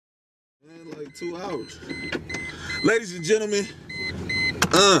Like 2 hours. Ladies and gentlemen,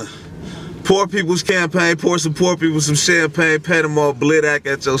 Poor People's Campaign, pour some poor people some champagne, Panama Blak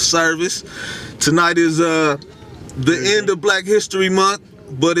at your service. Tonight is the end of Black History Month,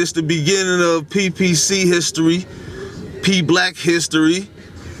 but it's the beginning of PPC history, P Black history.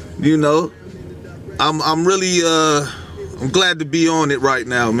 You know, I'm really I'm glad to be on it right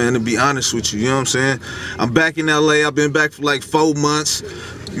now, man, to be honest with you, you know what I'm saying? I'm back in LA, I've been back for like 4 months.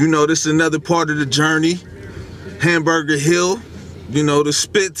 You know, this is another part of the journey. Hamburger Hill, you know, the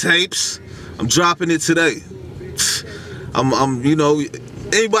spit tapes. I'm dropping it today. You know,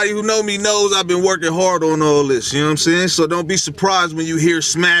 anybody who know me knows I've been working hard on all this, you know what I'm saying? So don't be surprised when you hear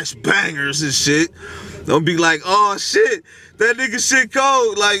smash bangers and shit. Don't be like, oh shit, that nigga shit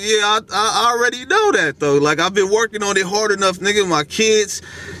cold. Like, yeah, I already know that though. Like, I've been working on it hard enough, nigga. My kids,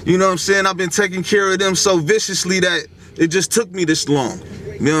 you know what I'm saying? I've been taking care of them so viciously that it just took me this long.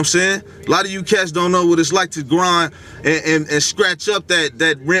 You know what I'm saying? A lot of you cats don't know what it's like to grind and scratch up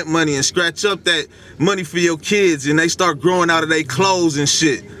that rent money and scratch up that money for your kids, and they start growing out of their clothes and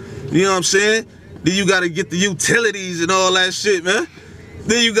shit. You know what I'm saying? Then you gotta get the utilities and all that shit, man.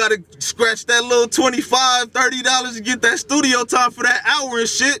 Then you gotta scratch that little $25, $30 to get that studio time for that hour and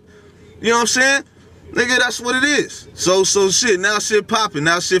shit. You know what I'm saying? Nigga, that's what it is. So shit, now shit popping.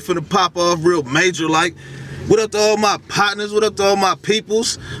 Now shit finna pop off real major like. What up to all my partners? What up to all my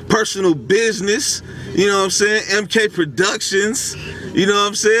peoples? Personal business. You know what I'm saying? EmmKayyProductions. You know what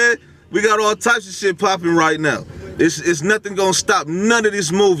I'm saying? We got all types of shit popping right now. It's nothing gonna stop none of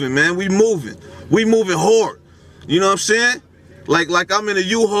this moving, man. We moving. We moving hard. You know what I'm saying? Like I'm in a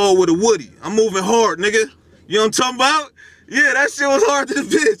U-Haul with a Woody. I'm moving hard, nigga. You know what I'm talking about? Yeah, that shit was hard to the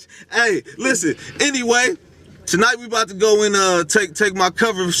bitch. Hey, listen, anyway, tonight we about to go and take my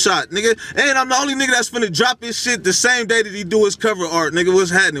cover shot, nigga. And I'm the only nigga that's finna drop his shit the same day that he do his cover art, nigga.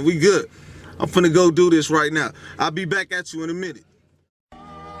 What's happening? We good. I'm finna go do this right now. I'll be back at you in a minute.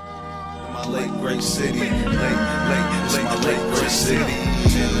 My late great city, my late great city,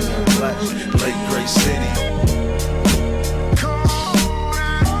 late great city.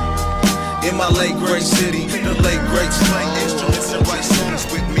 In my late great city, the late greats play instruments and write songs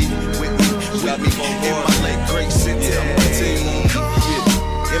with me. In my late great city,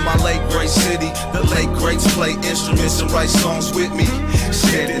 in my late great city, the late greats play instruments and write songs with me.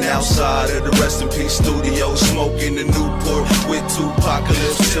 Standing outside of the Rest in Peace studio, smoking the Newport with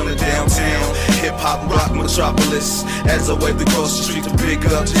Tupacalypse, chilling downtown, hip hop rock metropolis. As I waved across the street to pick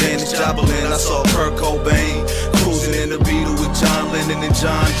up Janis Joplin, I saw Kurt Cobain cruising in the Beetle with John Lennon and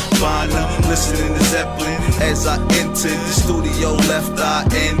John Bonham, listening to Zeppelin. As I entered the studio, Left Eye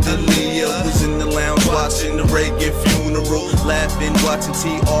and Aaliyah was in the lounge watching the Reagan funeral, laughing, watching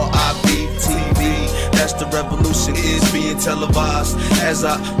TRIB TV. That's the revolution is being televised. As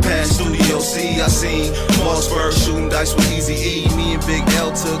I passed Studio C, I seen Mossberg shooting dice with Eazy-E. Me and Big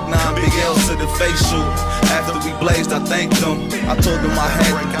L took 9 Big L's to the facial. After we blazed, I thanked them. I told them I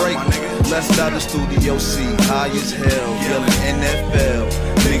had to break. Left out of Studio C, high as hell, yelling NFL.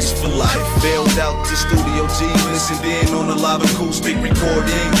 Niggas for life. Bailed out to Studio G, listened in on a live acoustic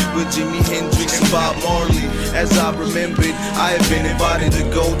recording with Jimi Hendrix and Bob Marley. As I remembered, I had been invited to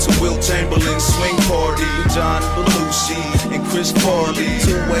go to Will Chamberlain's swing party with John Belushi and Chris Farley.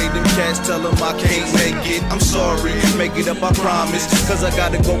 Two-way them cats tell them I can't make it. I'm sorry, make it up I promise, cause I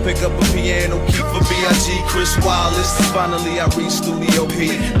gotta go pick up a piano key for B.I.G. Chris Wallace. Finally I reached Studio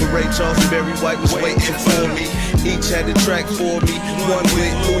P, but Ray Charles and Barry White was waiting for me. Each had a track for me, one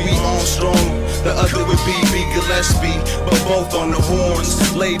with Louis Armstrong, the other with B.B. Gillespie, but both on the horns.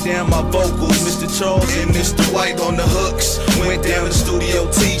 Laid down my vocals, Mr. Charles and Mr. White on the hooks. Went down to Studio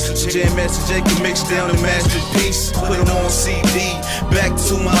T, Jam Master Jacob mixed down a masterpiece, put it on CD. Back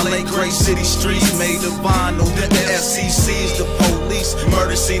to my late great city streets, made of vinyl. The FCC's, the police,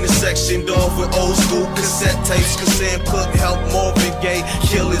 murder scene is sectioned off with old school cassette tapes. Cause Sam Cooke helped Marvin Gaye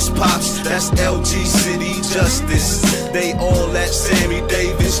kill his pops. That's LG City Justice. They all at Sammy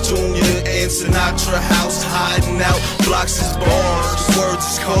Davis Jr. and Sinatra House, hiding out. Blocks is bars, words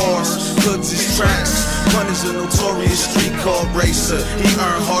is cars, hoods is tracks. Runners a notorious streetcar racer. He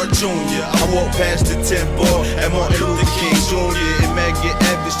earned Hart Jr. I walked past the 10th bar at Martin Luther King Jr. and Maggie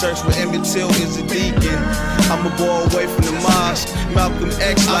Adventist Church where Emmett Till is a deacon. I'm a boy away from the mosque. Malcolm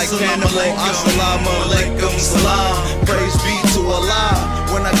X like Cannibal. Assalamu alaikum salam. Praise be to Allah.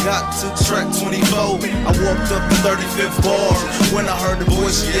 When I got to track 24, I walked up the 35th bar. When I heard the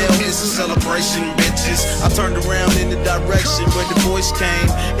voice yell, it's a celebration, bitches. I turned around in the direction where the voice came.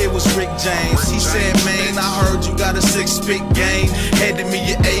 It was Rick James. He said, man, I heard you got a 6-pick game. Handed me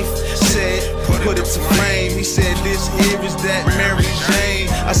your 8th, said, put it to flame. He said, this here is that Mary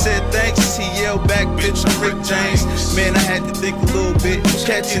Jane. I said, thanks, he yelled back, bitch, I'm Rick James. Man, I had to think a little bit,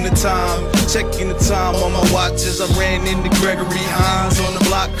 catching the time, checking the time on my watch as I ran into Gregory Hines on the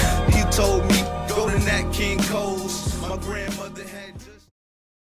block. He told me, go to Nat King Cole's. My grandmother had